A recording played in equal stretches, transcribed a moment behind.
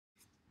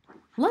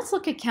Let's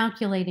look at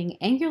calculating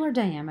angular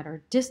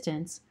diameter,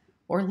 distance,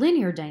 or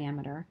linear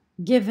diameter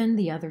given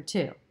the other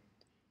two.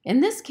 In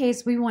this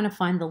case, we want to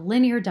find the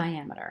linear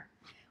diameter.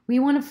 We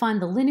want to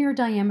find the linear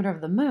diameter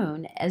of the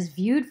moon as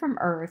viewed from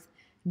Earth,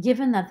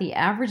 given that the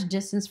average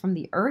distance from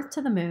the Earth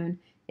to the moon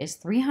is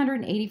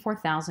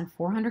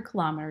 384,400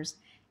 kilometers,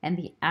 and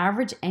the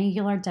average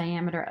angular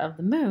diameter of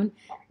the moon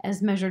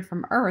as measured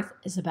from Earth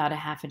is about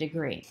 1/2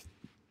 degree.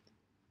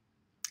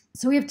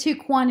 So we have two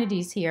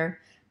quantities here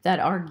that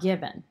are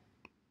given.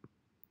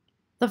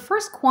 The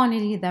first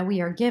quantity that we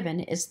are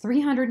given is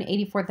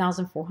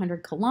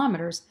 384,400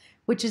 kilometers,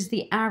 which is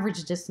the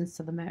average distance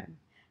to the moon.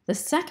 The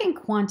second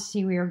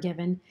quantity we are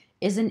given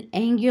is an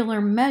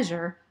angular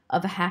measure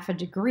of 1/2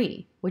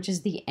 degree, which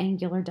is the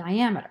angular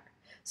diameter.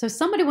 So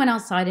somebody went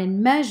outside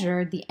and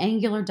measured the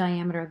angular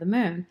diameter of the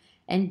moon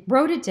and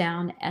wrote it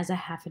down as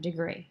 1/2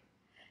 degree.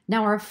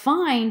 Now our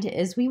find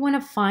is we want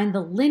to find the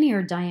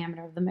linear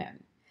diameter of the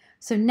moon.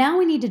 So now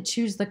we need to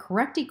choose the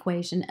correct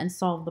equation and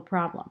solve the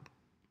problem.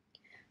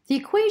 The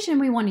equation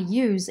we want to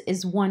use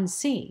is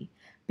 1c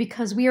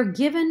because we are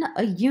given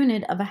a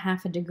unit of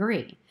 1/2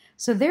 degree.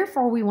 So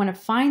therefore we want to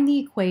find the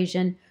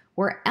equation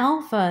where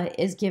alpha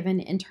is given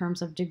in terms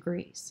of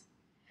degrees.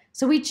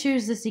 So we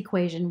choose this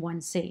equation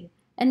 1c,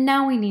 and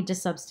now we need to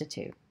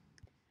substitute.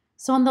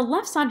 So on the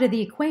left side of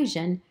the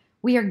equation,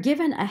 we are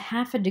given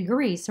 1/2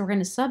 degree, so we're going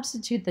to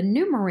substitute the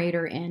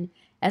numerator in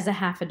as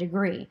 1/2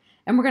 degree,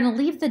 and we're going to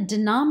leave the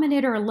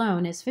denominator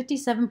alone as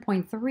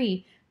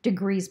 57.3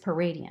 degrees per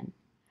radian.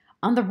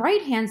 On the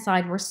right-hand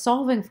side, we're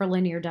solving for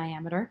linear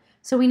diameter,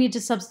 so we need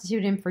to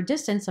substitute in for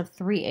distance of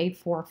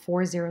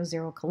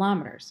 384,400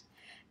 kilometers.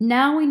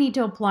 Now we need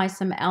to apply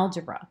some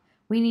algebra.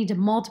 We need to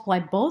multiply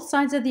both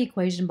sides of the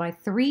equation by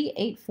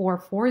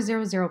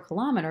 384,400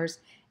 kilometers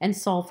and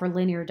solve for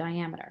linear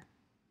diameter.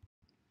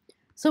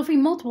 So if we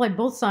multiply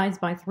both sides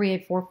by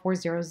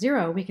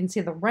 384,400, we can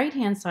see the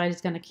right-hand side is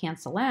going to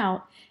cancel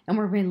out, and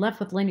we're going to be left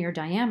with linear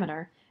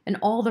diameter, and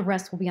all the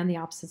rest will be on the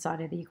opposite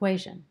side of the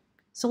equation.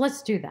 So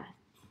let's do that.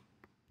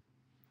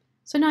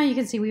 So now you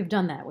can see we've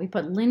done that. We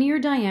put linear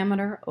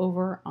diameter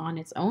over on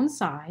its own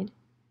side,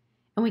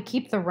 and we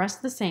keep the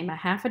rest the same,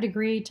 1/2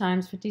 degree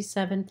times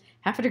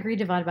 1/2 degree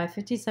divided by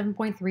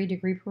 57.3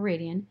 degree per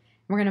radian. And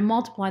we're going to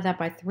multiply that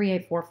by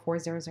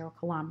 384,400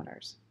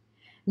 kilometers.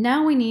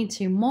 Now we need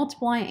to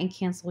multiply and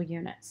cancel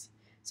units.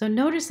 So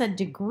notice that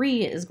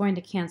degree is going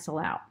to cancel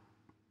out,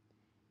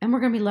 and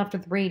we're going to be left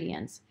with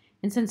radians.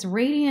 And since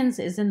radians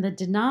is in the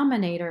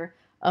denominator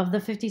of the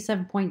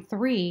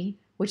 57.3,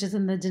 which is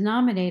in the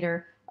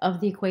denominator of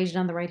the equation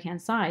on the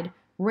right-hand side,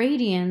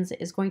 radians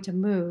is going to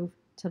move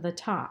to the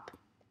top.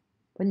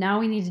 But now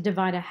we need to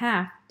divide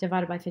 1/2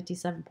 divided by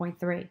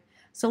 57.3.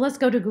 So let's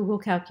go to Google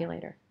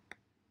Calculator.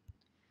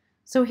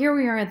 So here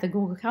we are at the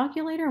Google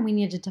Calculator, and we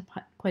needed to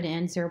put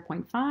in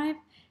 0.5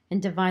 and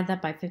divide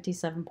that by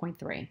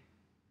 57.3.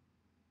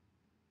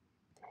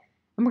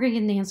 And we're going to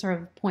get an answer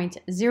of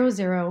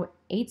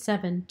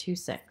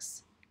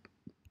 0.008726.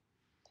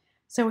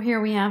 So here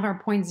we have our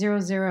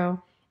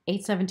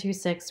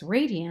 0.008726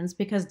 radians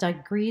because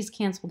degrees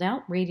canceled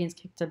out, radians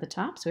kicked to the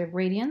top, so we have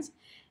radians,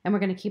 and we're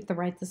going to keep the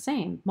right the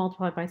same,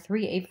 multiplied by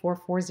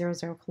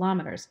 384,400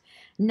 kilometers.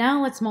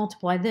 Now let's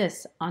multiply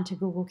this onto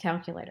Google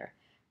Calculator.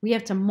 We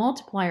have to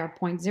multiply our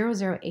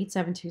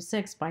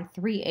 0.008726 by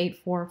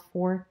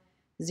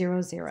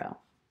 384,400.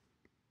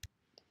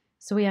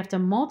 So we have to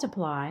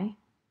multiply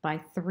by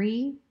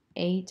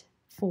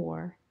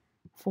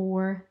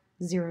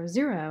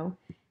 384,400,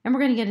 and we're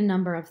going to get a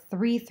number of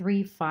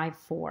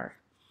 3354.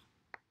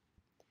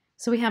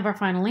 So we have our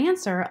final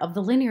answer of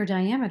the linear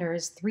diameter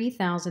is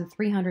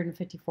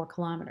 3,354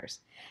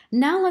 kilometers.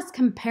 Now let's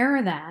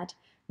compare that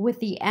with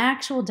the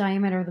actual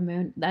diameter of the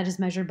moon that is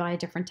measured by a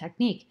different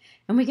technique,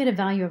 and we get a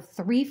value of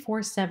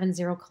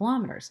 3,470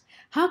 kilometers.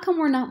 How come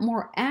we're not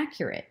more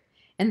accurate?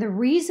 And the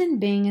reason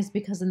being is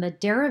because in the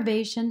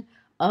derivation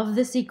of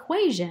this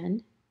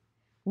equation,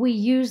 we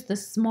use the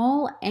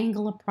small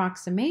angle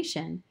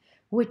approximation,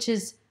 which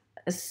is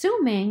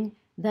assuming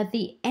that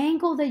the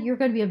angle that you're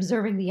going to be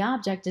observing the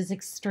object is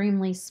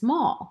extremely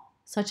small,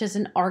 such as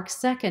an arc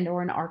second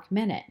or an arc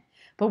minute.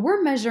 But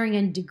we're measuring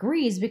in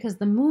degrees because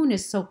the moon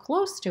is so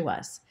close to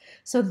us.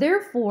 So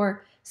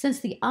therefore, since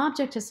the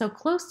object is so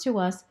close to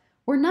us,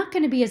 we're not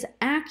going to be as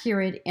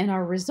accurate in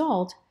our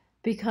result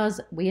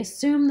because we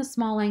assume the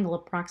small angle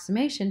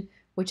approximation,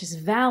 which is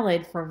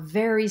valid for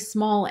very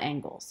small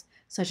angles,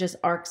 such as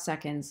arc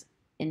seconds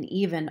and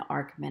even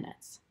arc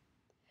minutes.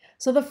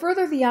 So the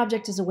further the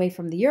object is away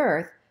from the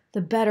Earth,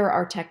 the better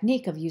our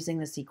technique of using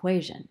this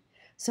equation.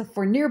 So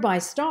for nearby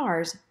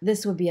stars,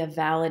 this would be a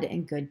valid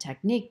and good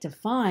technique to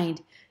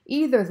find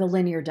either the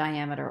linear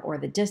diameter or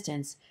the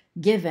distance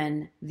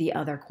given the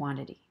other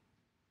quantity.